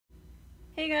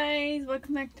Hey guys,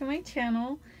 welcome back to my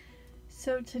channel.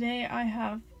 So today I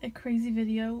have a crazy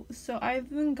video. So I've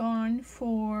been gone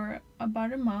for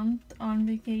about a month on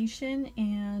vacation,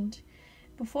 and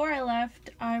before I left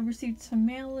I received some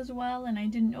mail as well and I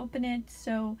didn't open it.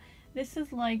 So this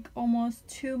is like almost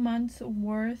 2 months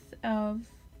worth of,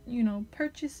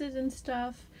 purchases and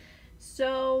stuff.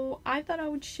 So I thought I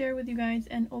would share with you guys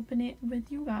and open it with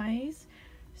you guys.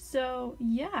 So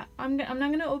yeah, I'm not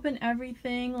gonna open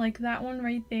everything. Like that one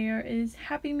right there is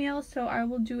Happy Meal, so I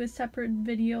will do a separate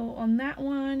video on that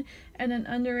one. And then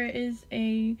under it is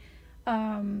a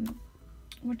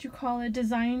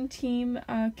design team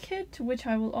kit, which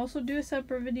I will also do a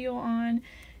separate video on.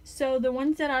 So the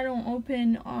ones that I don't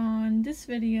open on this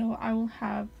video, I will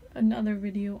have another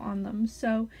video on them.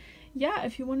 So yeah,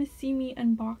 if you want to see me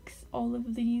unbox all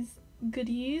of these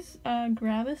goodies,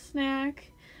 grab a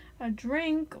snack, a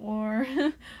drink, or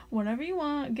whatever you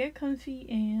want, get comfy,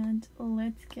 and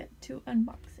let's get to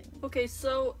unboxing. Okay,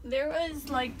 so there was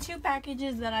like 2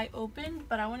 packages that I opened,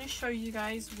 but I want to show you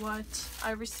guys what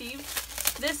I received.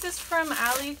 This is from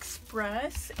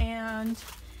ALIEXPRESS and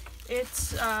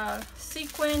it's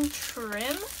sequin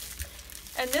trim,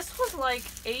 and this was like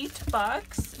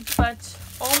 $8, but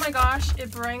oh my gosh,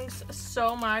 it brings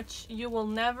so much. You will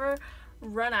never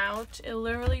run out. It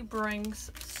literally brings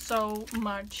so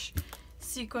much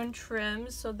sequin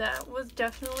trim, so that was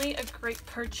definitely a great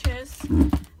purchase.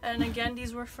 And again,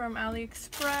 these were from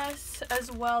ALIEXPRESS,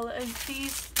 as well as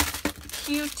these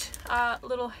cute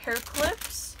little hair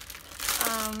clips.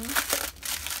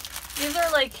 These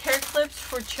are like hair clips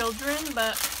for children,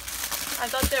 but I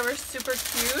thought they were super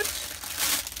cute,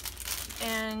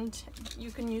 and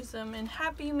you can use them in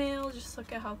Happy Meal. Just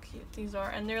look at how cute these are,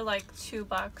 and they're like $2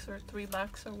 or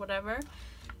 $3 or whatever.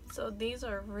 So these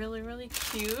are really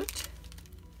cute.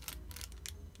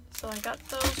 So I got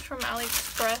those from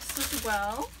ALIEXPRESS as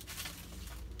well.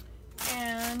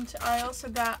 And I also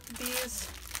got these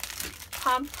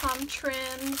pom-pom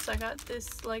trims. I got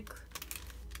this like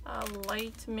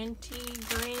light minty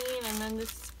green, and then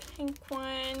this pink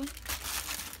one.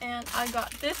 And I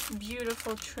got this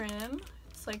beautiful trim.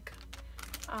 It's like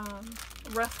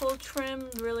ruffle trim,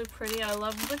 really pretty. I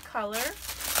love the color.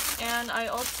 And I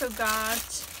also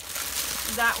got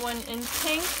that one in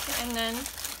pink, and then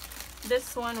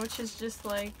this one, which is just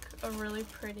like a really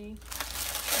pretty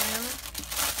trim.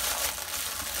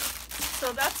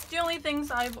 So that's the only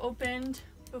things I've opened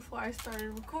before I started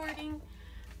recording.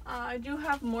 I do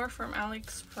have more from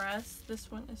ALIEXPRESS.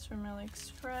 This one is from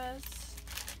ALIEXPRESS.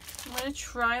 I'm going to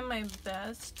try my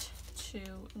best to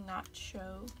not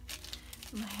show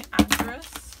my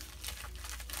address.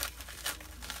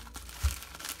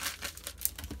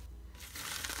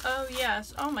 Oh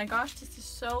yes, oh my gosh, this is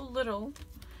so little.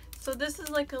 So this is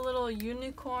like a little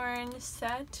unicorn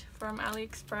set from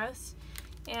ALIEXPRESS,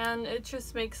 and it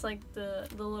just makes like the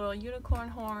little unicorn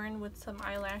horn with some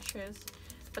eyelashes.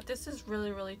 But this is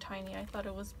really tiny. I thought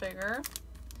it was bigger,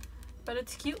 but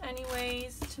it's cute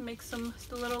anyways to make some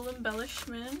little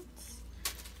embellishments.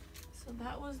 So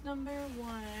that was number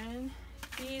 1.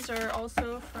 These are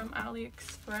also from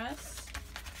ALIEXPRESS.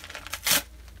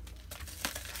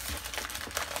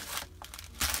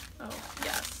 Oh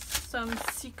yes, some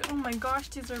secret. Oh my gosh,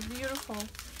 these are beautiful.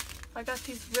 I got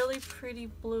these really pretty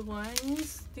blue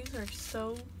ones. These are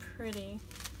so pretty.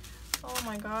 Oh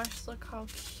my gosh, look how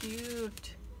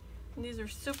cute. And these are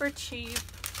super cheap.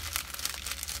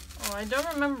 Oh, I don't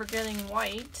remember getting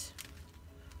white.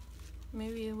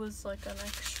 Maybe it was like an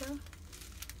extra.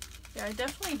 Yeah, I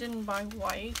definitely didn't buy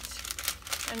white.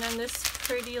 And then this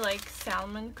pretty like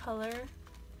salmon color.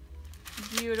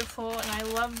 Beautiful, and I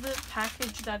love the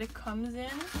package that it comes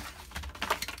in.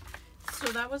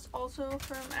 So that was also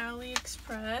from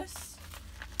ALIEXPRESS.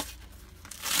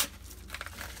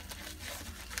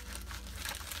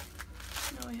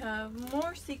 Now we have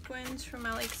more sequins from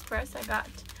ALIEXPRESS. I got,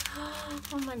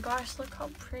 oh my gosh, look how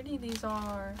pretty these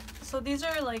are. So these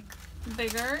are like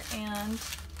bigger, and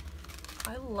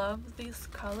I love these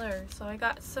colors. So I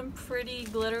got some pretty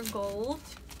glitter gold,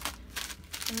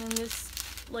 and then this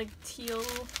like teal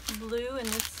blue, and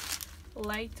this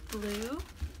light blue.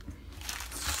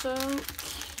 So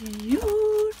cute.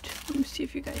 Let me see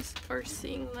if you guys are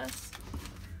seeing this.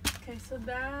 Okay, so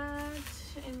that,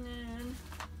 and then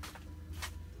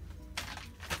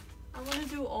I want to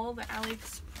do all the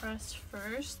ALIEXPRESS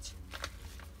first.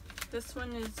 This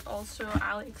one is also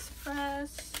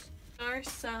ALIEXPRESS. There are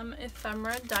some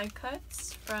ephemera die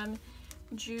cuts from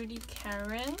Judy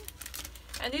Karen.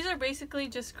 And these are basically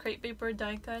just crepe paper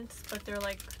die cuts, but they're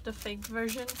like the fake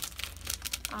version.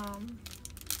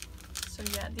 So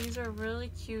yeah, these are really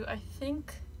cute. I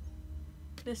think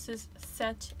This is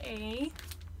set A.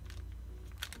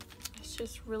 It's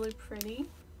just really pretty.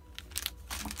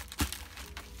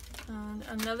 And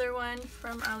another one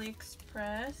from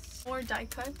AliExpress. More die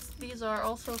cuts. These are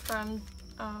also from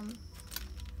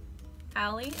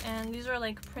Ali, and these are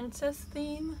like princess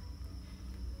theme.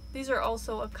 These are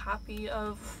also a copy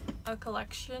of a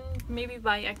collection, maybe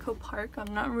by Echo Park.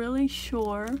 I'm not really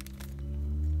sure.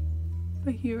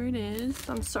 But here it is.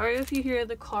 I'm sorry if you hear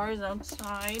the cars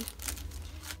outside.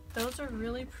 Those are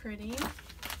really pretty.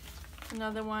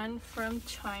 Another one from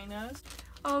China.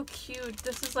 Oh, cute.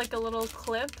 This is like a little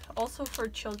clip, also for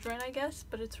children, I guess,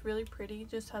 but it's really pretty.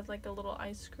 Just has like a little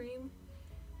ice cream.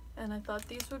 And I thought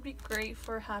these would be great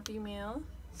for Happy Meal,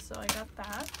 so I got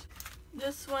that.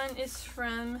 This one is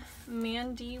from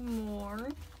Mandy Moore,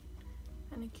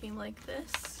 and it came like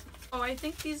this. Oh, I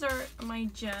think these are my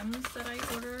gems that I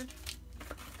ordered.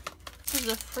 This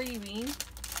is a freebie.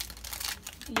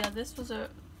 Yeah, this was a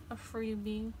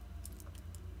freebie.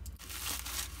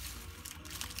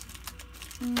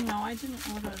 No, I didn't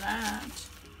order that.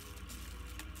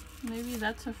 Maybe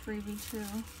that's a freebie too.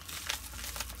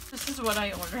 This is what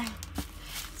I ordered.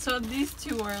 So these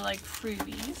two are like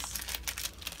freebies.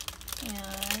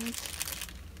 And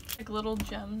like little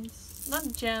gems.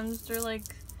 Not gems, they're like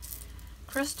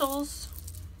crystals.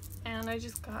 And I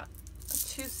just got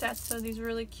 2 sets of these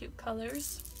really cute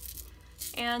colors.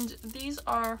 And these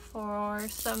are for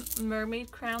some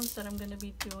mermaid crowns that I'm going to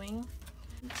be doing.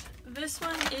 This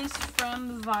one is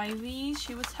from Vivey.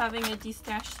 She was having a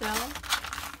de-stash sale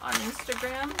on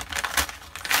Instagram,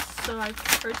 so I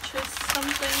purchased some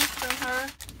things from her.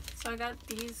 So I got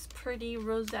these pretty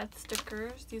rosette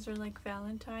stickers. These are like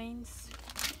Valentine's.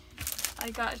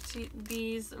 I got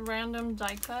these random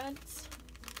die cuts.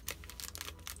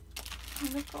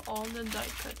 Look at all the die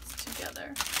cuts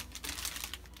together.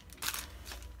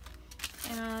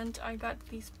 And I got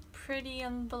these pretty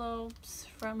envelopes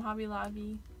from Hobby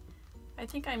Lobby. I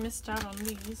think I missed out on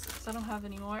these because I don't have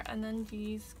any more. And then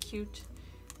these cute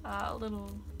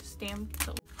little stamps.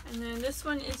 And then this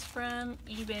one is from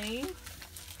eBay.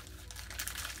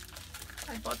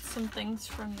 I bought some things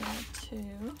from there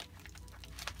too.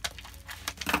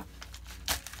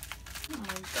 Oh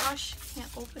my gosh, can't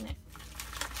open it.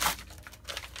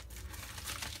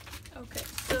 Okay,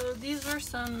 so these were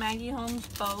some Maggie Holmes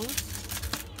bows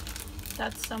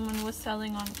that someone was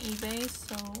selling on eBay,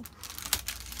 so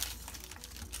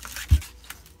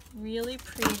really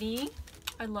pretty.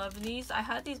 I love these. I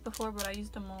had these before, but I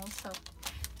used them all, so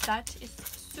that is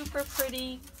super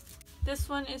pretty. This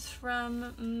one is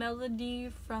from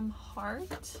Melody from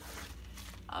Heart.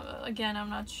 Again, I'm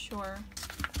not sure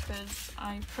because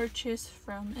I purchased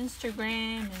from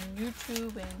Instagram and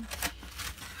YouTube, and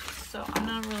so I'm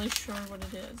not really sure what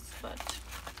it is, but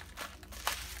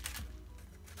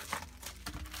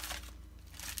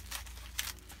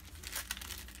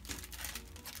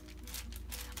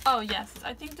oh yes,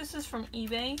 I think this is from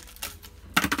eBay.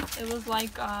 It was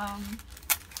like a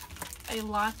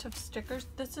lot of stickers.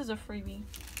 This is a freebie.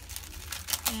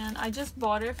 And I just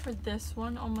bought it for this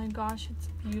one. Oh my gosh, it's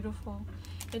beautiful.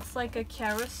 It's like a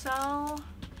carousel,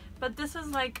 but this is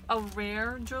like a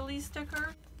rare Jolie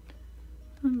sticker.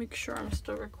 Let me make sure I'm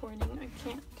still recording. I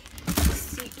can't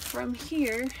see from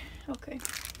here. Okay,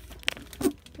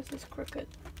 this is crooked.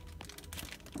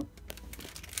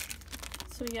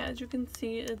 So yeah, as you can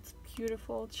see, it's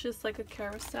beautiful. It's just like a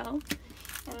carousel.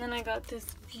 And then I got this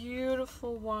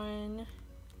beautiful one,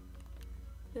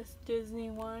 this Disney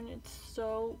one. It's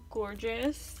so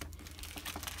gorgeous.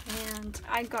 And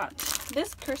I got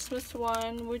this Christmas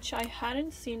one, which I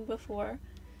hadn't seen before,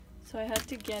 so I had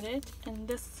to get it. And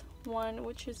this one,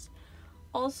 which is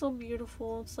also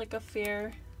beautiful. It's like a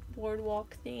fair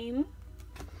boardwalk theme.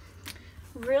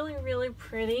 Really, really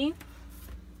pretty.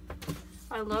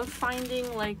 I love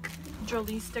finding like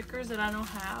Jolie stickers that I don't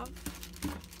have.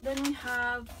 Then we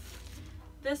have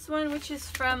this one, which is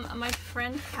from my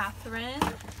friend Catherine.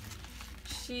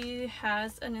 She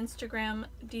has an Instagram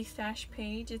de-stash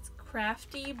page. It's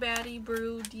Crafty Baddie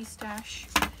Brew de-stash.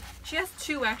 She has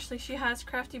 2 actually. She has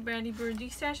Crafty Baddie Brew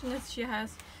de-stash, and then she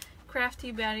has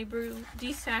Crafty Baddie Brew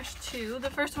de-stash 2.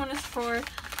 The first one is for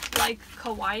like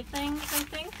kawaii things, I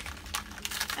think,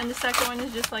 and the second one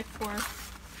is just like for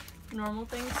normal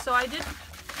things. So I did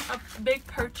a big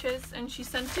purchase, and she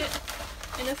sent it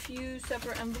in a few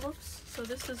separate envelopes. So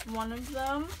this is one of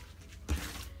them.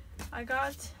 I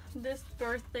got this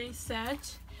birthday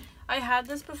set. I had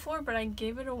this before, but I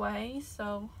gave it away,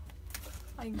 so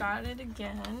I got it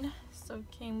again. So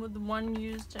it came with 1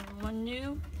 used and 1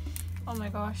 new. Oh my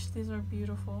gosh, these are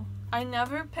beautiful. I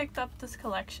never picked up this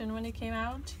collection when it came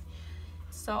out,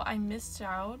 so I missed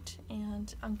out,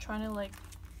 and I'm trying to like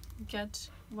get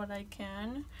what I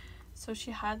can. So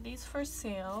she had these for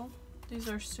sale. These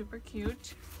are super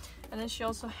cute. And then she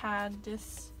also had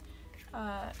this,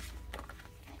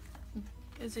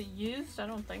 is it used? I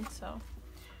don't think so.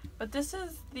 But this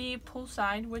is the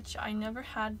poolside, which I never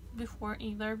had before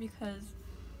either, because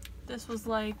this was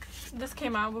like, this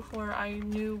came out before I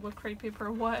knew what crepe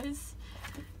paper was.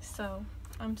 So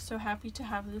I'm so happy to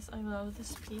have this. I love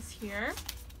this piece here.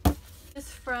 This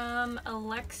is from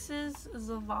Alexis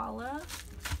Zavala.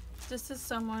 This is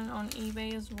someone on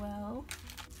eBay as well.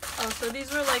 Oh, so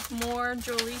these were like more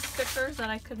Jolie stickers that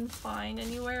I couldn't find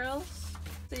anywhere else.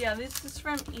 So yeah, this is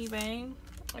from eBay.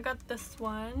 I got this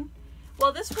one.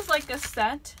 Well, this was like a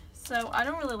set, so I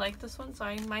don't really like this one, so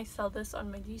I might sell this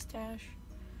on my G-Stash.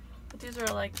 But these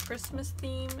are like Christmas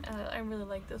theme. I really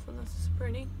like this one. This is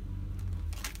pretty.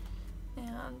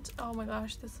 And oh my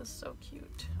gosh, this is so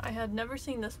cute. I had never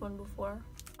seen this one before.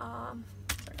 So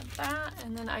I got that,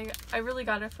 and then I really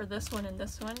got it for this one and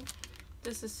this one.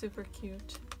 This is super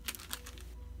cute.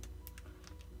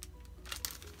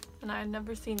 And I had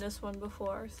never seen this one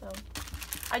before, so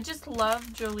I just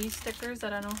love Jolie stickers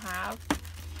that I don't have.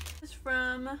 This is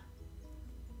from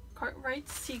Cartwright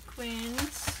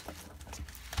Sequins.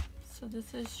 So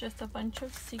this is just a bunch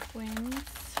of sequins.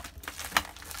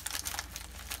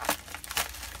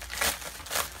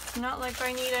 It's not like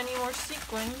I need any more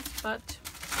sequins, but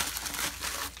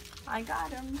I got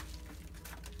them.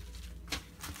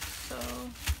 So,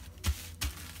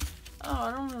 oh,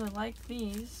 I don't really like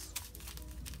these.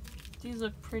 These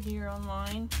look prettier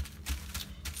online.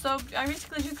 So I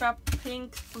basically just got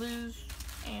pinks, blues,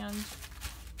 and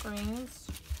greens.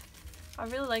 I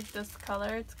really like this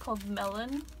color. It's called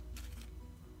Melon.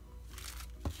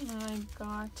 And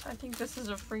I think this is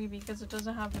a freebie because it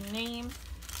doesn't have a name.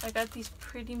 I got these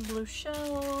pretty blue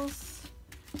shells,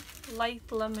 light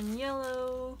lemon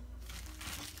yellow.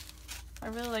 I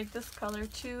really like this color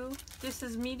too. This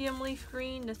is medium leaf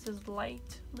green. This is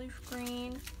light leaf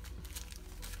green.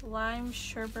 Lime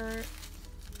sherbet,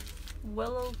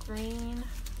 willow green,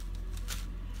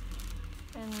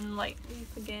 and then light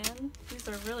leaf again. These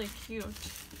are really cute.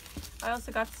 I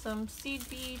also got some seed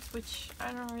beads, which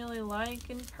I don't really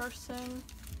like in person.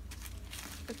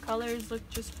 The colors look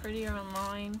just prettier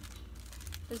online.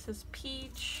 This is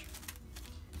peach.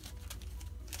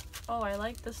 Oh, I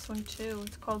like this one too.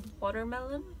 It's called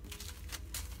watermelon.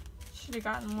 Should have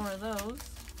gotten more of those.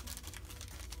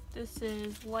 This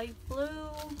is light blue,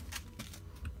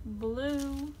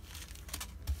 blue,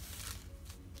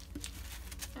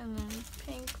 and then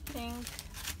pink,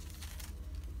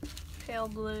 pale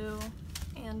blue,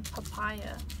 and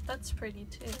papaya. That's pretty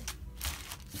too.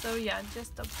 So yeah,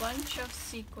 just a bunch of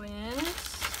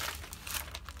sequins.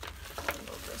 I'll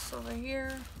move this over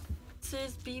here. This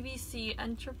is BBC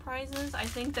Enterprises. I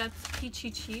think that's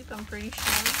Peachy Cheap, I'm pretty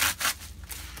sure.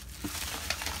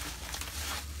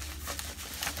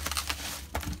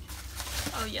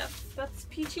 Oh yeah, that's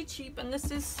Peachy Cheap, and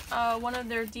this is one of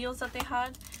their deals that they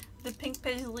had, the Pink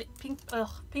Paisley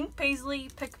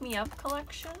Pick Me Up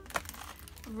collection.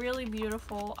 Really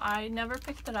beautiful. I never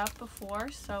picked it up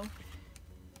before, so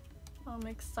I'm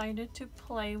excited to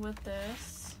play with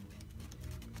this.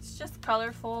 It's just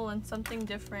colorful and something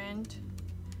different,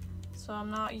 so I'm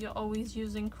not always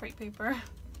using crepe paper.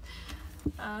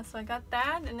 So I got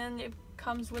that, and then it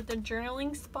comes with the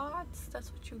journaling spots.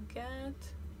 That's what you get.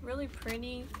 Really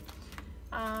pretty.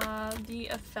 The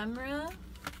ephemera.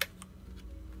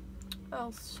 Oh,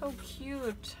 so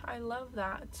cute. I love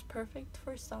that. It's perfect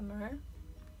for summer.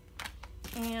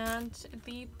 And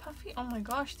the puffy, oh my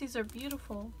gosh, these are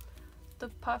beautiful. The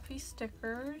puffy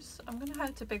stickers. I'm gonna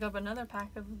have to pick up another pack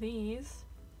of these.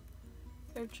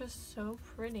 They're just so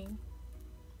pretty.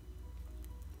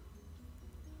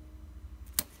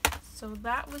 So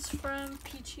that was from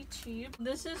Peachy Cheap.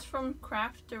 This is from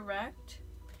Craft Direct.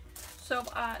 So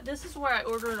this is where I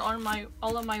ordered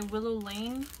all of my Willow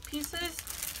Lane pieces,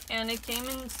 and it came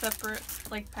in separate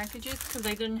like packages because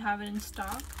they didn't have it in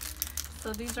stock.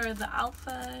 So these are the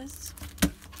alphas,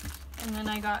 and then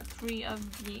I got 3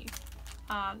 of the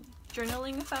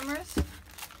journaling ephemeras.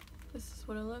 This is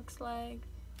what it looks like.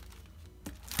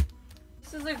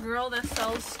 This is a girl that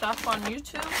sells stuff on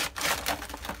YouTube.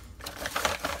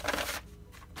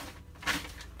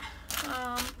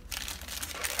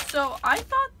 So I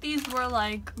thought these were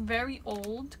like very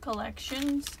old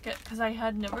collections because I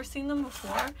had never seen them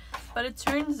before, but it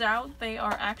turns out they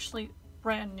are actually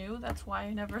brand new. That's why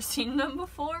I never seen them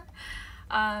before.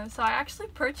 So I actually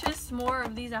purchased more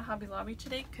of these at Hobby Lobby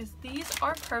today because these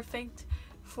are perfect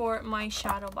for my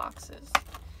shadow boxes.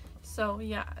 So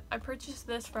yeah, I purchased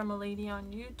this from a lady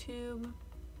on YouTube.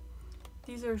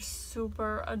 These are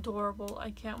super adorable.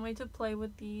 I can't wait to play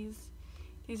with these.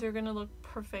 These are gonna look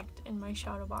perfect in my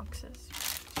shadow boxes.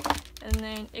 And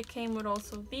then it came with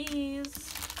also these.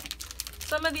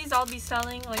 Some of these I'll be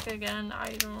selling. Like, again,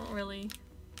 I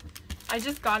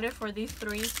just got it for these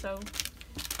 3, so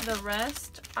the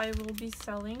rest I will be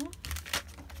selling.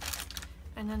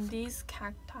 And then these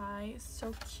cacti,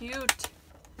 so cute.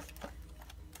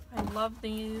 I love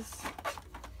these.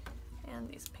 And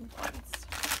these pink ones.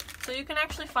 So you can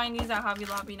actually find these at Hobby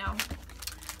Lobby now.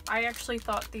 I actually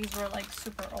thought these were like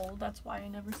super old. That's why I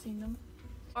never seen them.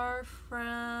 Are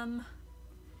from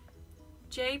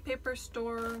J Paper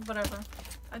Store, whatever.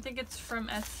 I think it's from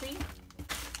Etsy.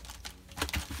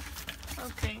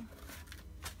 Okay.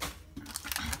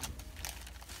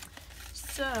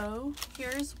 So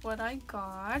here's what I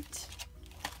got.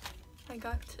 I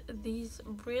got these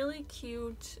really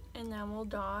cute enamel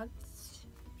dots.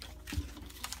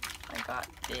 I got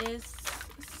this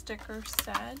sticker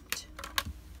set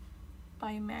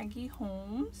by Maggie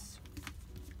Holmes.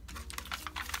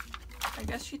 I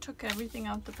guess she took everything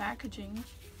out the packaging.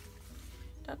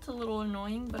 That's a little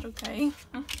annoying, but okay.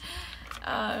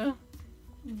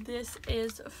 This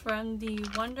is from the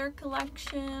Wonder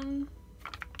collection.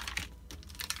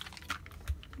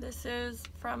 This is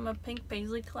from a Pink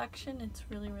Paisley collection. It's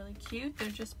really, really cute. They're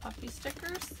just puppy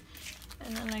stickers.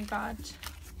 And then I got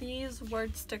these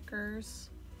word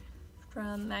stickers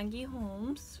from Maggie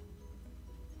Holmes.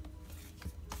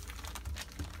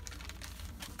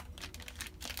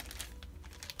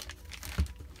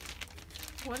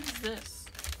 What is this?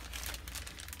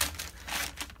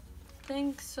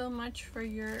 Thanks so much for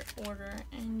your order.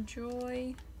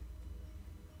 Enjoy.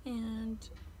 And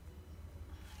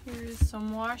here's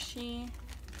some washi.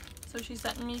 So she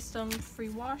sent me some free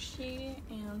washi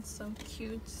and some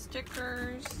cute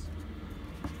stickers.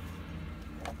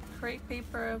 Crepe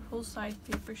paper, full-size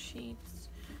paper sheets.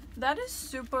 That is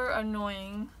super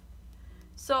annoying.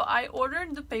 So I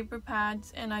ordered the paper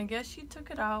pads and I guess she took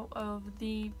it out of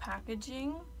the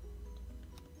packaging.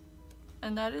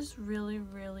 And that is really,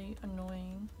 really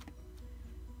annoying.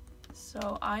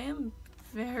 So I am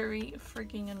very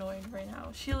freaking annoyed right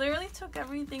now. She literally took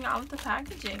everything out of the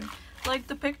packaging. Like,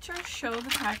 the pictures show the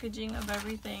packaging of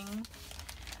everything.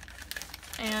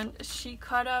 And she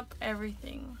cut up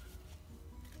everything.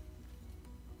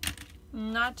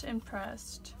 Not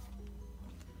impressed.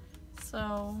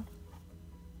 So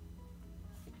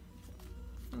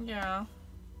yeah,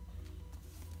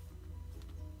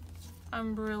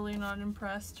 I'm really not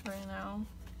impressed right now.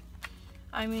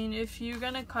 I mean, if you're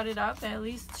gonna cut it up, at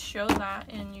least show that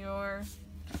in your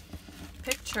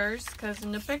pictures, because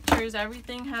in the pictures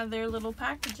everything had their little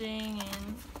packaging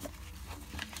and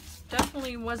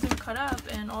definitely wasn't cut up,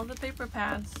 and all the paper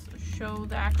pads show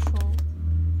the actual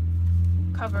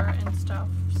cover and stuff.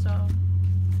 So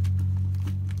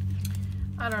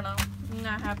I don't know, I'm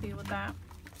not happy with that.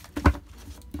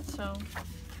 So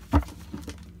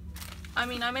I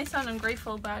mean, I may sound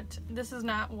ungrateful, but this is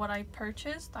not what I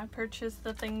purchased. I purchased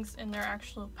the things in their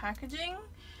actual packaging.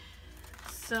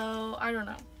 So I don't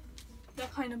know,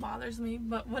 that kind of bothers me,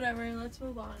 but whatever, let's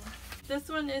move on. This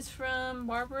one is from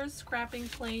Barbara's Scrapping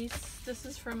Place. This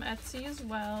is from Etsy as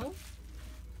well.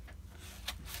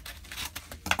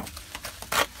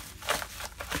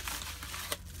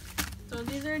 So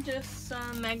these are just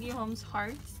some Maggie Holmes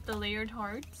hearts, the layered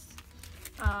hearts.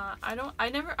 I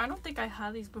don't think I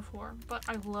had these before, but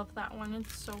I love that one.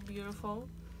 It's so beautiful.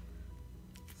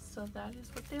 So that is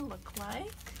what they look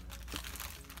like.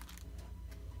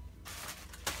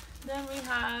 Then we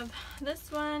have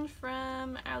this one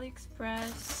from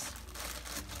AliExpress.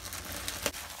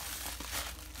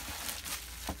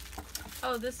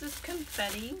 Oh, this is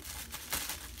confetti.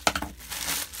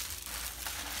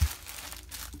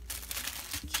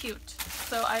 Cute.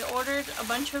 So I ordered a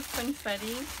bunch of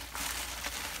confetti.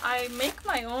 I make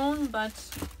my own, but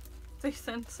they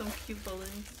sent some cute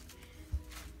balloons.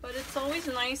 But it's always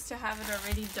nice to have it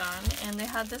already done, and they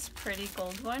had this pretty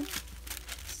gold one.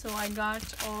 So I got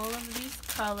all of these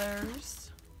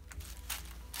colors.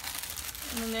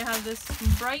 And then they have this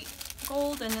bright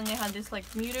gold, and then they had this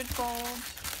like muted gold,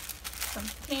 some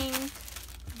pink,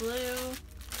 blue.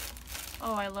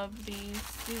 Oh, I love these.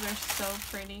 These are so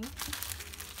pretty.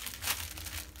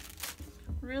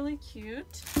 Really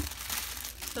cute.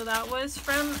 So that was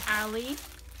from Ali,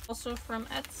 also from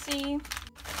Etsy.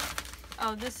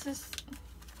 Oh, this is,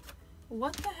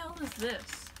 what the hell is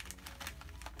this?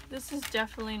 This is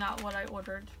definitely not what I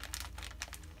ordered.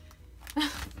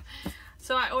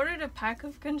 So I ordered a pack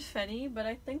of confetti, but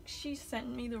I think she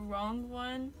sent me the wrong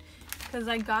one, because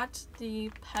I got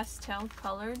the pastel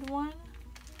colored one.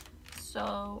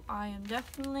 So I am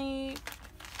definitely,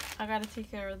 I gotta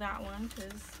take care of that one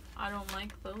because I don't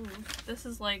like those. This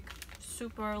is like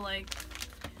super like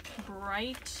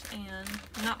bright and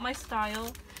not my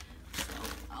style. So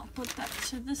I'll put that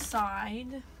to the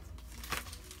side.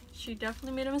 She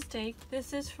definitely made a mistake.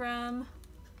 This is from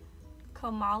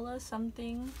Kamala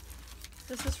something.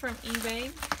 This is from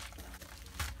eBay.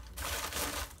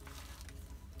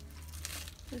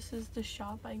 This is the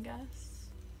shop, I guess.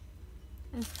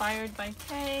 Inspired by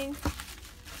Kay.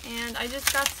 And I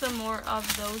just got some more of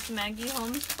those Maggie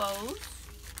Holmes bows.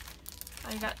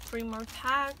 I got 3 more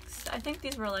packs. I think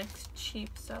these were like cheap,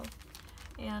 so.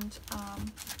 And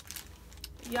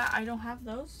yeah, I don't have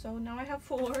those, so now I have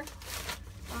 4.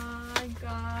 I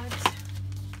got,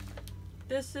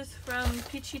 this is from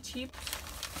Peachy Cheap.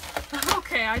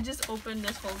 Okay, I just opened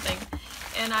this whole thing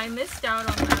and I missed out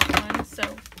on that one. So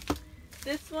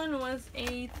this one was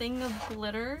a thing of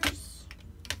glitters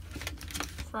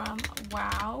from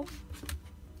Wow,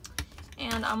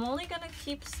 and I'm only gonna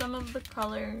keep some of the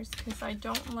colors because I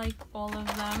don't like all of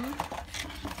them.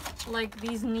 Like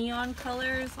these neon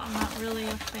colors, I'm not really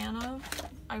a fan of.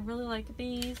 I really like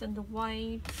these and the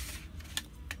white,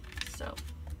 so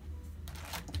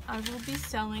I will be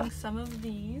selling some of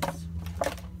these.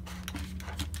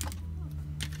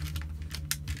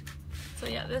 So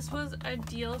yeah, this was a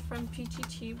deal from Peachy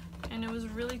Cheap and it was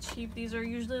really cheap. These are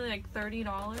usually like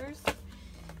 $30.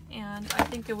 And I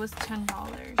think it was $10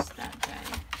 that day.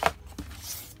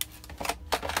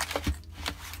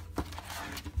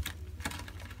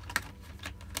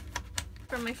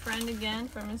 From my friend again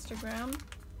from Instagram.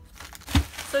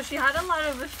 So she had a lot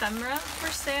of ephemera for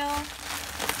sale.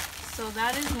 So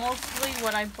that is mostly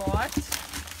what I bought.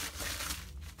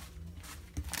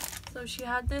 So she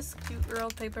had this cute girl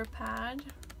paper pad.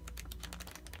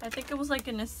 I think it was like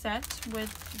in a set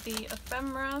with the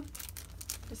ephemera.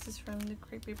 This is from the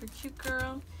Crepe Paper Cute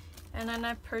Girl. And then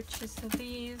I purchased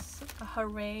these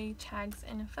Hooray tags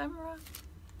and ephemera.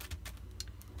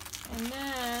 And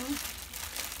then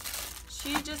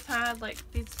she just had like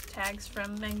these tags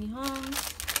from Maggie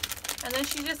Holmes. And then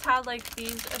she just had like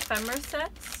these ephemera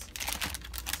sets.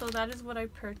 So that is what I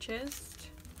purchased.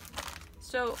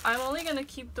 So I'm only going to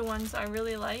keep the ones I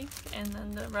really like. And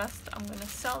then the rest I'm going to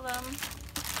sell them.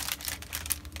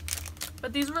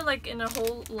 But these were like in a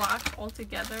whole lot all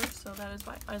together, so that is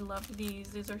why I love these.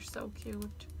 These are so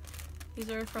cute. These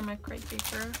are from my Crepe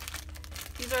Paper.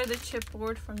 These are the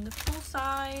chipboard from the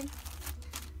poolside.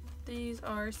 These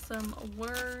are some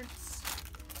words,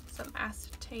 some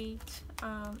acetate,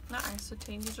 not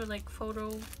acetate, these are like photo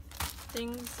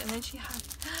things. And then she had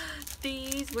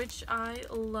these, which I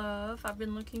love. I've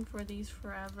been looking for these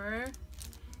forever.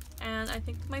 And I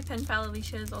think my pen pal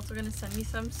Alicia is also going to send me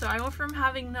some. So I went from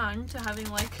having none to having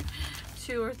like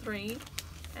 2 or 3.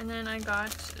 And then I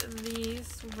got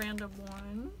these random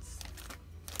ones.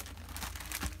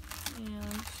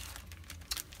 And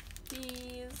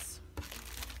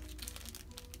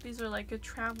these are like a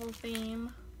travel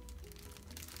theme.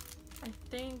 I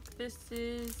think this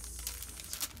is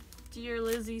Dear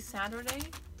Lizzie Saturday.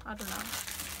 I don't know.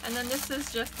 And then this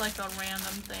is just like a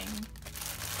random thing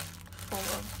full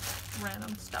of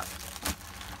random stuff.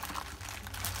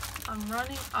 I'm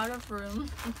running out of room.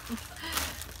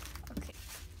 Okay.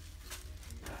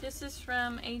 This is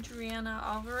from Adriana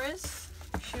Alvarez.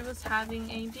 She was having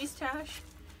a destash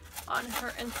on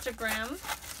her Instagram.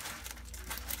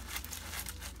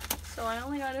 So I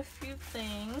only got a few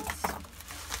things.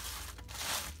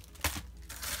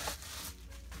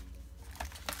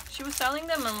 She was selling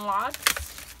them in lots,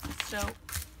 so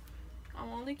I'm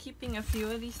only keeping a few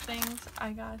of these things.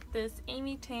 I got this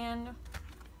Amy Tan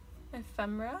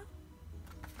ephemera.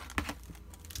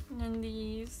 And then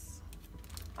these,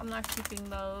 I'm not keeping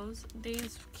those.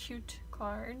 These cute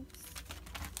cards.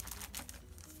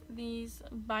 These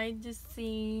by the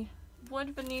Sea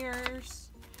wood veneers.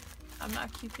 I'm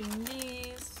not keeping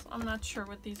these. I'm not sure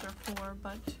what these are for,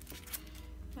 but.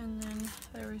 And then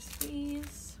there's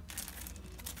these.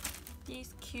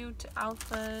 These cute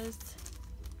alphas.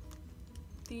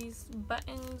 These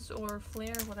buttons or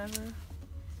flare, whatever.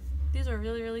 These are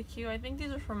really, really cute. I think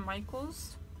these are from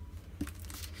Michaels.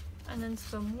 And then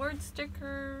some word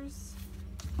stickers.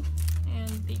 And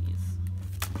these.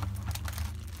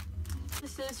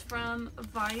 This is from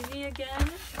Vivey again.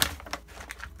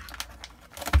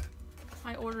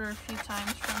 I ordered a few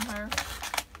times from her.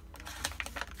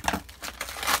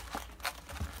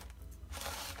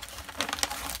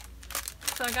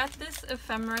 So I got this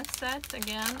ephemera set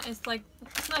again. It's like,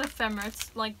 it's not ephemera,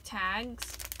 it's like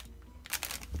tags.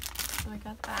 So I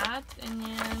got that. And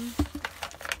then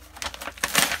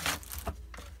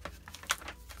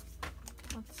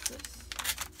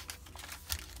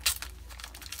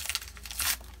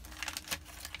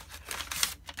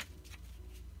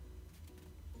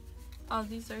Oh,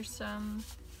 these are some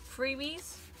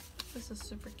freebies. This is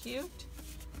super cute.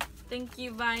 Thank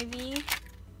you, Vivey.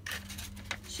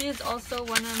 She is also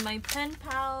one of my pen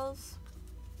pals.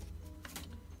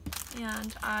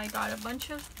 And I got a bunch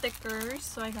of stickers,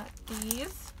 so I got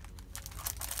these.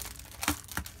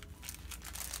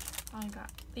 I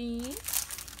got these.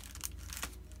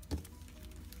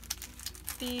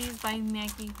 These by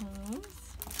Maggie Holmes.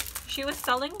 She was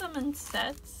selling them in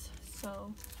sets,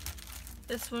 so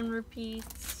this one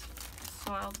repeats,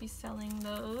 so I'll be selling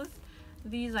those.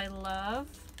 These I love.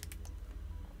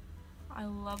 I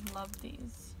love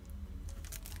these.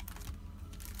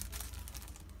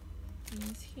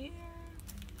 These here.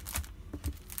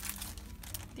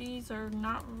 These are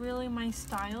not really my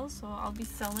style, so I'll be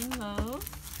selling those.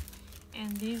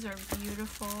 And these are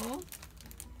beautiful.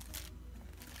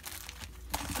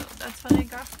 So that's what I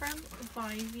got from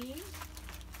Vivey.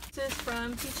 This is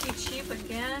from Peachy Cheap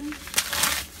again.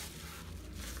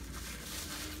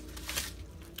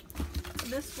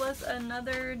 This was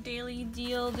another daily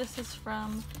deal. This is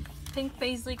from Pink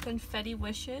Paisley Confetti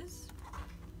Wishes.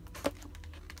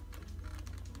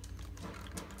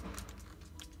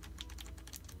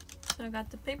 So I got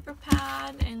the paper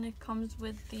pad and it comes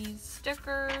with these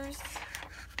stickers.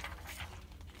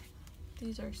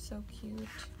 These are so cute.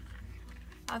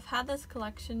 I've had this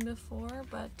collection before,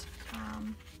 but I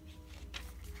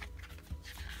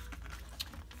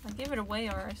gave it away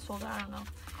or I sold it, I don't know.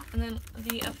 And then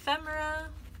the ephemera,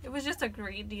 it was just a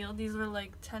great deal. These were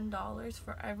like $10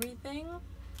 for everything.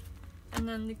 And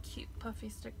then the cute puffy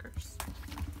stickers.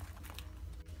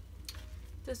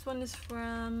 This one is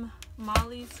from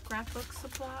Molly's Scrapbook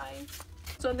Supply.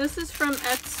 So this is from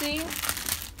Etsy.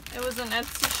 It was an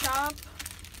Etsy shop.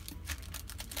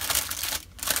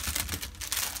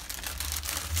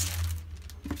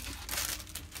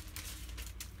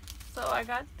 So I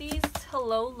got these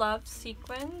Hello Love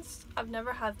sequins. I've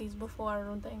never had these before, I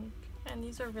don't think. And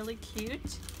these are really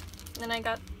cute. Then I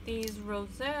got these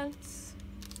rosettes.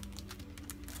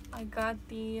 I got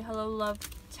the Hello Love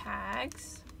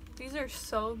tags. These are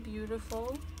so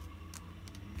beautiful.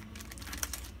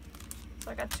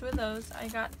 So I got 2 of those. I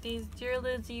got these Dear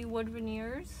Lizzie wood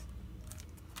veneers.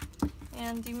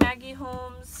 And the Maggie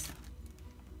Holmes,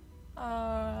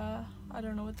 I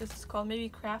don't know what this is called, maybe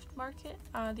Craft Market.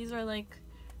 These are like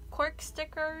cork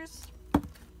stickers,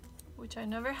 which I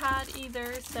never had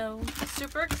either, so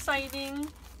super exciting.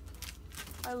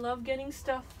 I love getting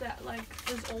stuff that like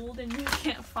is old and you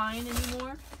can't find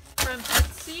anymore from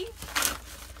Etsy.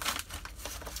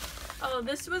 Oh,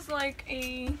 this was like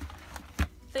a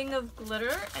thing of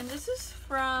glitter, and this is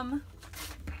from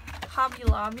Hobby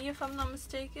Lobby if I'm not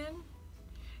mistaken.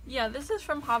 Yeah, this is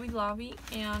from Hobby Lobby,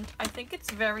 and I think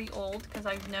it's very old because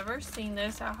I've never seen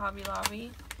this at Hobby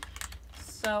Lobby.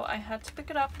 So I had to pick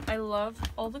it up. I love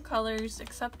all the colors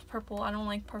except purple. I don't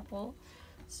like purple.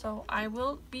 So I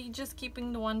will be just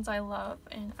keeping the ones I love,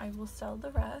 and I will sell the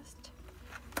rest.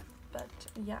 But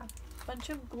yeah, bunch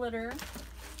of glitter.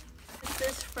 This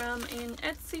is from an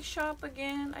Etsy shop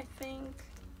again, I think.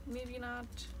 Maybe not.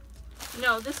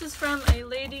 No, this is from a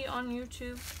lady on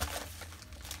YouTube.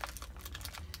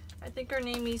 I think her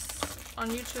name is on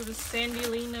YouTube is Sandy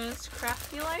Lena's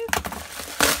Crafty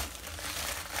Life.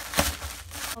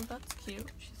 Oh, that's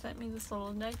cute. She sent me this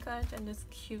little die cut and this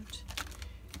cute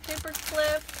paper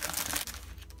clip.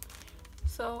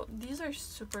 So these are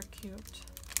super cute.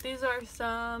 These are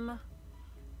some,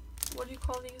 what do you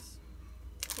call these?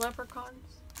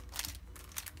 Leprechauns.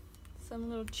 Some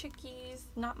little chickies.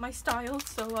 Not my style,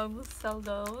 so I will sell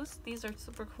those. These are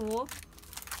super cool.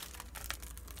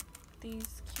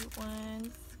 These cute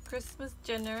ones. Christmas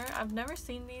dinner. I've never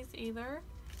seen these either.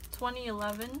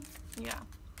 2011. Yeah.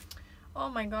 Oh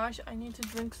my gosh, I need to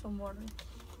drink some water.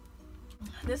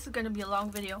 This is gonna be a long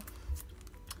video.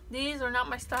 These are not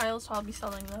my style, so I'll be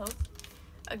selling those.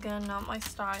 Again, not my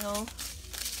style.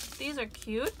 These are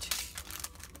cute.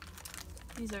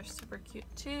 These are super cute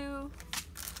too.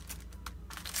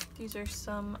 These are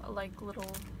some like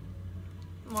little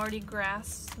Mardi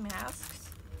Gras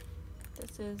masks.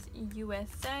 This is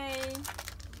USA.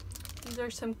 These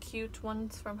are some cute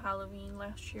ones from Halloween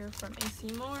last year from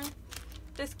AC Moore.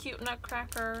 This cute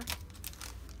nutcracker.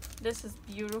 This is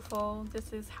beautiful.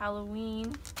 This is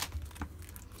Halloween.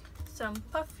 Some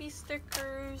puffy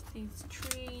stickers. These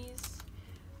trees.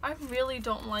 I really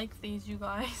don't like these, you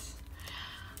guys.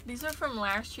 These are from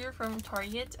last year from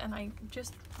Target, and I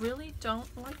just really don't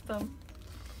like them.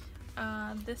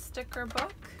 This sticker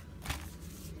book.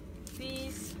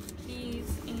 These,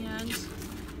 and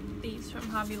these from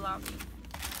Hobby Lobby.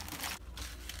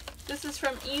 This is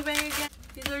from eBay again.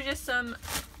 These are just some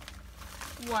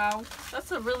Wow,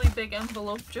 that's a really big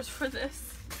envelope just for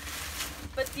this.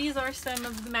 But these are some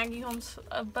of the Maggie Holmes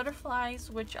butterflies,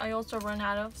 which I also run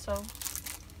out of, so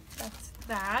that's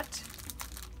that.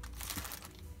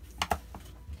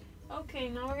 Okay,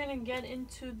 now we're gonna get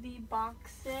into the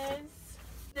boxes.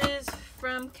 This is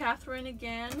from Catherine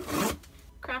again.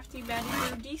 Crafty Betty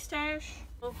D-Stash.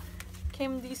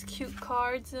 Came these cute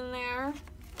cards in there.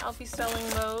 I'll be selling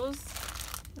those.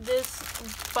 This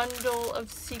bundle of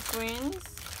sequins.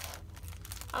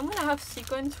 I'm gonna have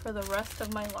sequins for the rest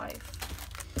of my life.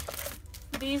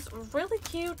 These really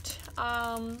cute,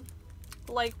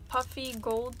 like puffy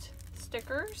gold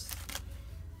stickers.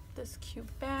 This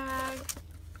cute bag.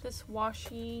 This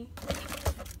washi.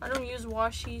 I don't use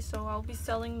washi, so I'll be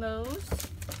selling those.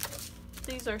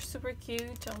 These are super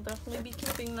cute. I'll definitely be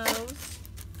keeping those.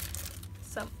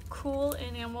 Some cool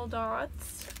enamel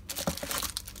dots.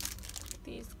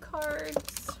 These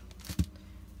cards.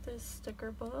 This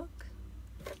sticker book.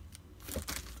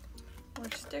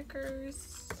 More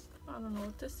stickers. I don't know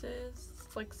what this is.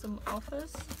 It's like some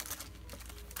alphas.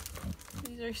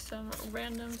 These are some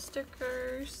random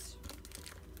stickers.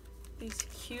 These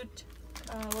cute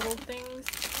little things.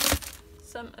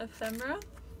 Some ephemera.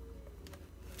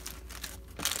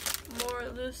 More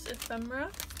loose ephemera.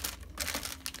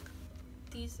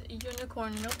 These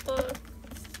unicorn notebooks.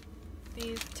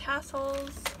 These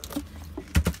tassels.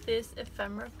 This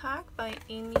ephemera pack by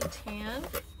Amy Tan.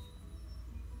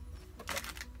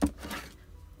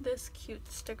 This cute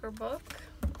sticker book.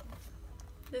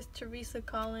 This Teresa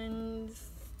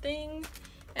Collins thing.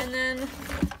 And then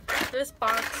this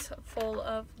box full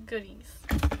of goodies.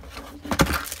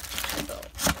 So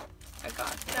I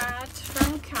got that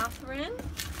from Catherine.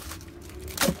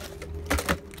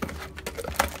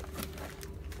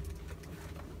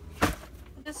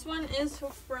 This one is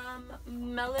from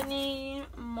Melanie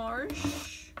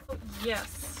Marsh. Oh,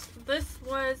 yes, this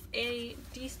was a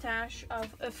D-stash of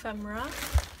ephemera.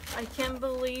 I can't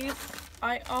believe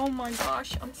oh my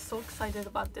gosh, I'm so excited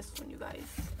about this one, you guys.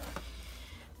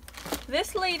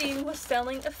 This lady was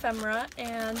selling ephemera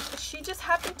and she just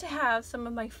happened to have some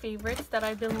of my favorites that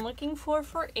I've been looking for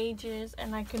ages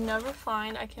and I could never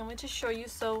find. I can't wait to show you.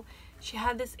 So she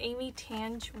had this Amy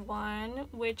Tan one,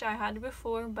 which I had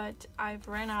before, but I've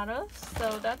ran out of,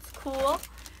 so that's cool.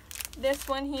 This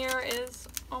one here is,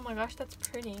 oh my gosh, that's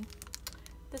pretty.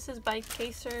 This is by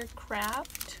Kaser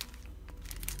Craft.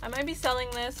 I might be selling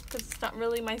this because it's not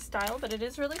really my style, but it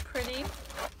is really pretty.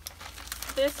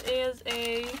 This is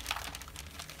a,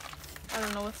 I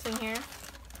don't know what's in here.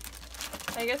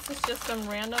 I guess it's just some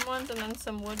random ones and then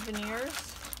some wood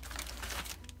veneers.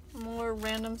 More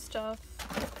random stuff.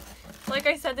 Like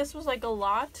I said, this was like a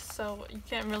lot, so you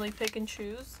can't really pick and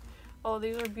choose. Oh,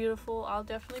 these are beautiful. I'll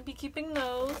definitely be keeping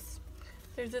those.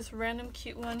 There's this random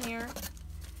cute one here.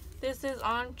 This is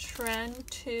on trend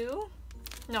 2.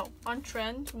 No, on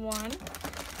trend 1.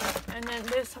 And then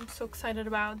this I'm so excited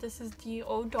about. This is the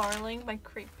Oh Darling by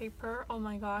Crepe Paper. Oh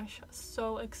my gosh,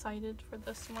 so excited for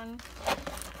this one.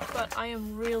 But I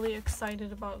am really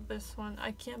excited about this one.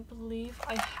 I can't believe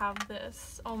I have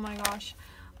this. Oh my gosh.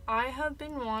 I have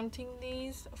been wanting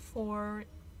these for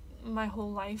my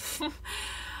whole life.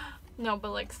 No,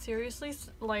 but like seriously,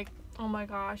 like, oh my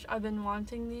gosh, I've been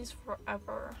wanting these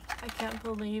forever. I can't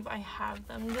believe I have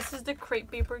them. This is the Crepe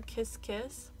Paper Kiss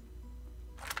Kiss,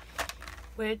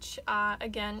 which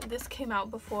again, this came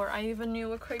out before I even knew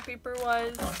what crepe paper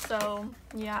was. So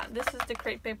yeah, this is the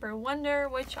Crepe Paper Wonder,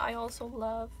 which I also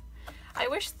love. I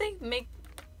wish they make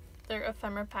their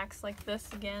ephemera packs like this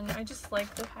again. I just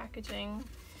like the packaging.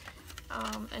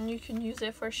 And you can use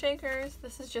it for shakers.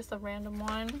 This is just a random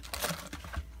one.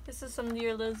 This is some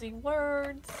Dear Lizzie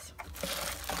words.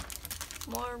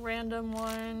 More random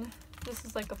one. This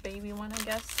is like a baby one, I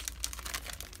guess.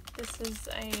 This is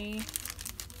a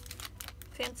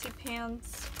fancy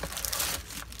pants.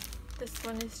 This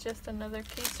one is just another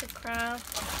Kaser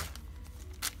Craft.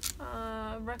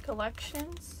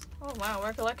 Recollections. Oh wow,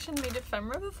 Recollection made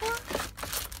ephemera before?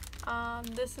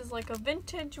 This is like a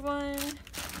vintage one.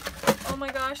 Oh my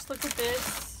gosh, look at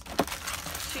this.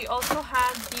 She also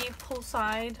had the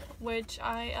poolside, which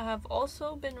I have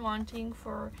also been wanting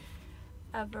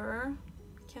forever.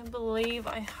 Can't believe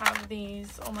I have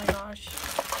these. Oh my gosh.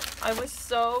 I was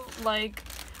so like,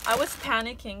 I was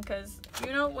panicking because,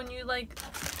 you know, when you like,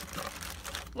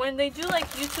 when they do like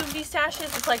YouTube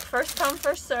D-stashes, it's like first come,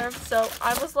 first served. So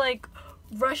I was like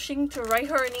rushing to write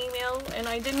her an email and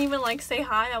I didn't even like say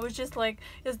hi. I was just like,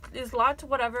 is lots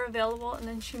whatever available? And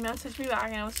then she messaged me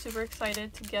back and I was super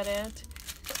excited to get it.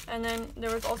 And then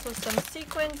there was also some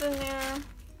sequins in there.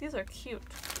 These are cute.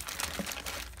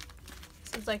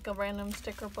 This is like a random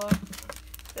sticker book.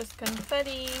 this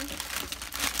confetti,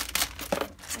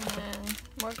 and then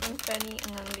more confetti,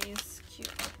 and then these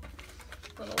cute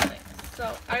little things.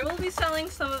 So I will be selling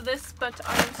some of this, but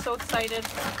I'm so excited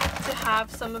to have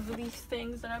some of these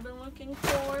things that I've been looking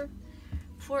for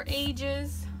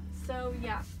ages. So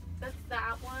yeah, that's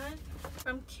that one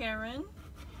from Karen,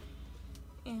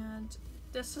 and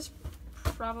this is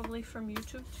probably from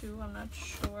YouTube too, I'm not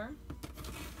sure.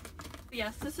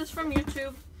 Yes, this is from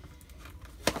YouTube.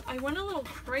 I went a little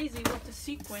crazy with the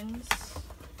sequins.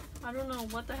 I don't know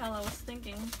what the hell I was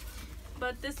thinking,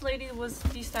 but this lady was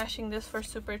destashing this for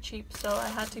super cheap, so I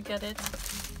had to get it.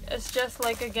 It's just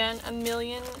like, again, a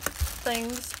million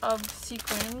things of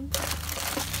sequin.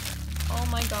 Oh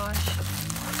my gosh.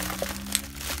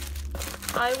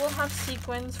 I will have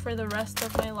sequins for the rest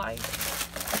of my life.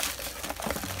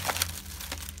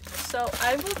 So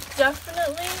I will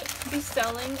definitely be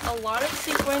selling a lot of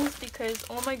sequins because,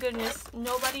 oh my goodness,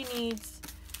 nobody needs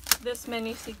this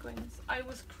many sequins. I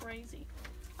was crazy.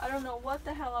 I don't know what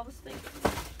the hell I was thinking.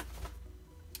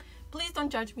 Please don't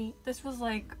judge me. This was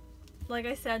like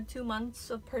I said, 2 months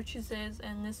of purchases,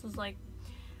 and this was like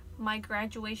my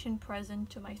graduation present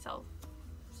to myself.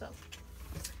 So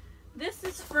this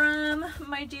is from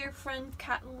my dear friend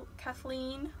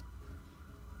Kathleen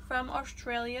from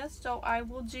Australia. So I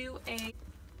will do a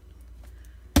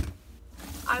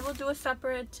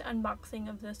separate unboxing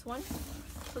of this one,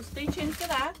 so stay tuned for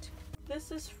that.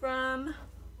 This is from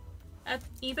at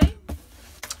eBay.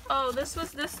 Oh,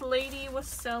 this lady was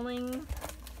selling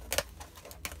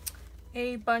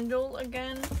a bundle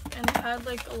again, and it had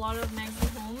like a lot of Maggie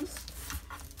Homes,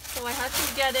 so I had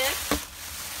to get it.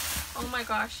 Oh my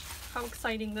gosh, how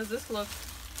exciting does this look?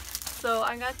 So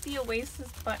I got the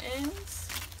Oasis buttons,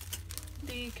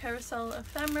 the Carousel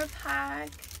ephemera pack,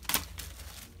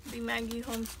 the Maggie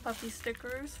Holmes puffy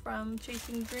stickers from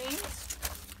Chasing Dreams,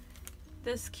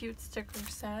 this cute sticker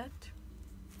set,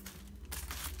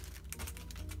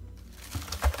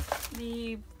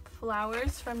 the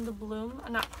flowers from the Bloom,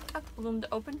 not Bloom,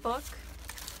 the open book,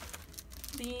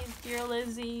 these Dear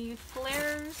Lizzie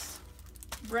flares,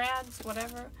 brads,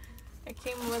 whatever. It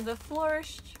came with a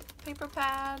flourished paper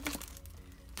pad.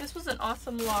 This was an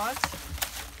awesome lot.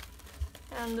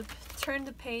 And the Turn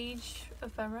the Page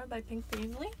ephemera by Pink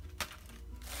Paisley,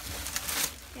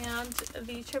 and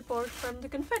the chipboard from the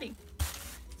confetti.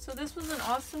 So this was an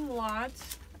awesome lot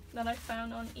that I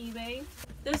found on eBay.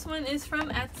 This one is from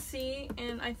Etsy,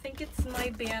 and I think it's my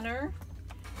banner.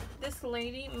 This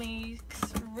lady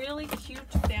makes really cute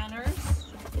banners,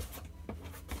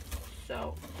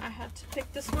 so I had to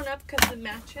pick this one up because it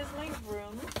matches my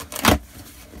room. Oh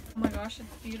my gosh,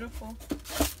 it's beautiful.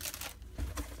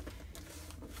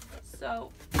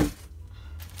 So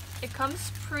it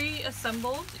comes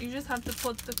pre-assembled. You just have to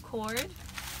put the cord,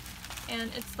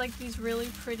 and it's like these really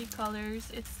pretty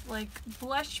colors. It's like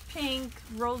blush pink,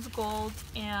 rose gold,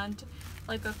 and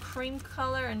like a cream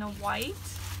color and a white.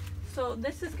 So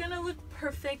this is gonna look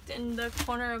perfect in the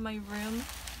corner of my room,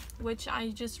 which I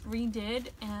just redid,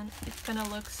 and it's gonna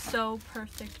look so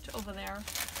perfect over there.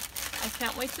 I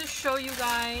can't wait to show you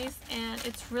guys, and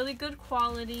it's really good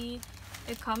quality.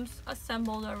 It comes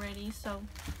assembled already, so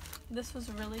this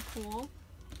was really cool.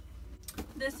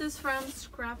 This is from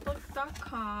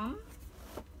scrapbook.com.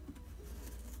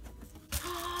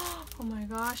 Oh my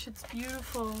gosh, it's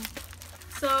beautiful.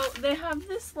 So they have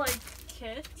this like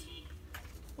kit,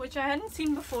 which I hadn't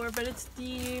seen before, but it's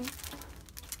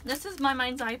this is My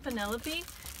Mind's Eye Penelope,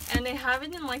 and they have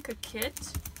it in like a kit.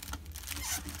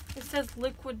 It says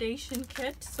liquidation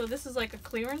kit, so this is like a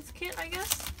clearance kit, I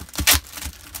guess.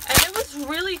 And it was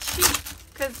really cheap,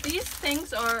 because these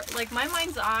things are like, My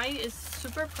Mind's Eye is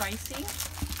super pricey,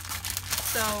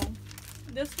 so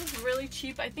this was really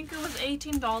cheap. I think it was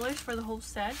 $18 for the whole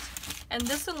set, and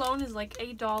this alone is like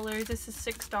 $8. This is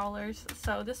 $6,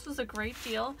 so this was a great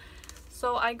deal.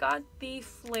 So I got the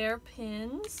flare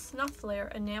pins, not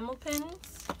flare, enamel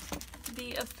pins,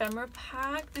 the ephemera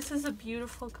pack. This is a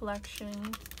beautiful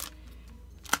collection.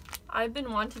 I've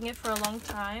been wanting it for a long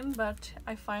time, but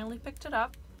I finally picked it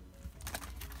up.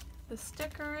 The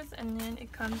stickers, and then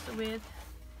it comes with,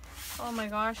 oh my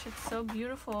gosh, it's so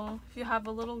beautiful. If you have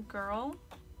a little girl,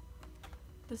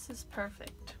 this is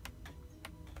perfect.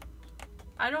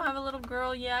 I don't have a little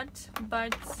girl yet,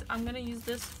 but I'm gonna use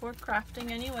this for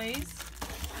crafting anyways.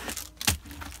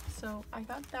 So I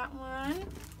got that one.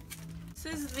 This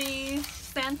is the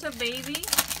Santa Baby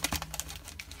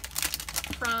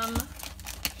from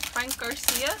Frank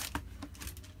Garcia.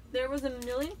 There was a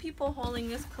million people holding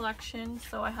this collection,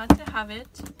 so I had to have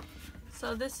it.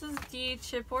 So this is the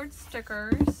chipboard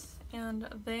stickers, and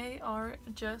they are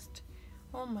just,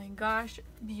 oh my gosh,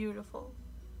 beautiful.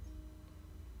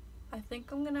 I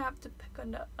think I'm gonna have to pick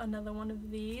another one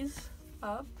of these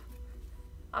up.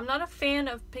 I'm not a fan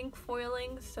of pink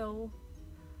foiling, so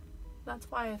that's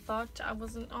why I thought I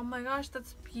wasn't. Oh my gosh,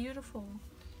 that's beautiful.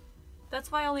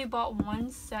 That's why I only bought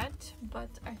one set, but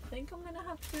I think I'm gonna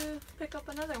have to pick up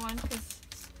another one because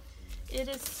it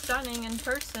is stunning in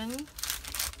person.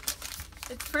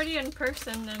 It's pretty in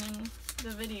person than in the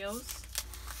videos.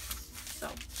 So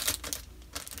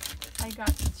I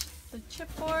got the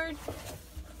chipboard.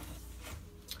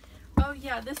 Oh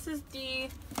yeah, this is the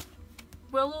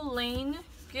Willow Lane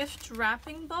gift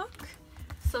wrapping book.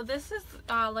 So this is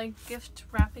like gift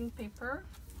wrapping paper,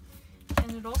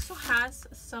 and it also has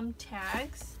some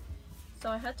tags. So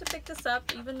I had to pick this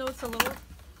up even though it's a little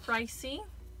pricey.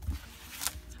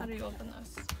 How do you open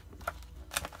this?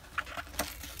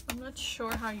 I'm not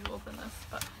sure how you open this,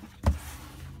 but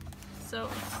so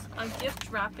it's a gift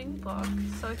wrapping book.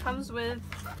 So it comes with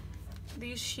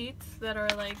these sheets that are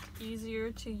like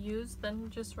easier to use than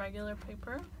just regular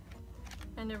paper,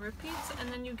 and it repeats, and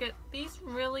then you get these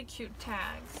really cute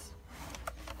tags.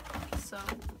 So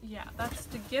yeah, that's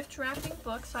the gift wrapping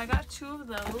book. So I got 2 of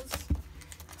those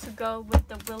to go with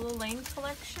the Willow Lane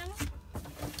collection.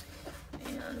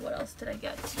 And what else did I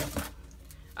get?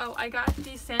 Oh, I got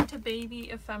the Santa Baby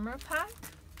ephemera pack.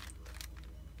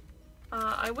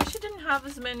 I wish it didn't have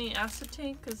as many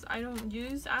acetate because I don't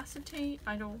use acetate.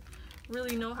 I don't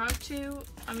really know how to.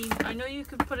 I mean, I know you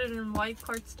could put it in white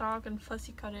cardstock and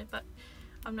fussy cut it, but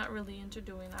I'm not really into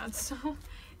doing that. So,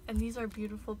 and these are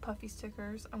beautiful puffy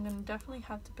stickers. I'm gonna definitely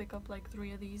have to pick up like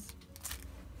 3 of these.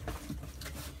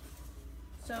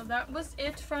 So that was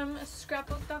it from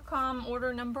scrapbook.com,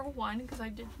 order number 1, because I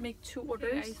did make 2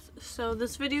 orders. Okay, so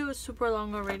this video is super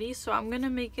long already, so I'm gonna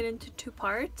make it into 2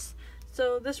 parts.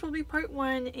 So this will be part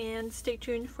 1, and stay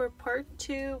tuned for part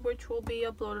 2, which will be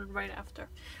uploaded right after.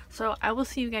 So I will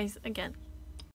see you guys again.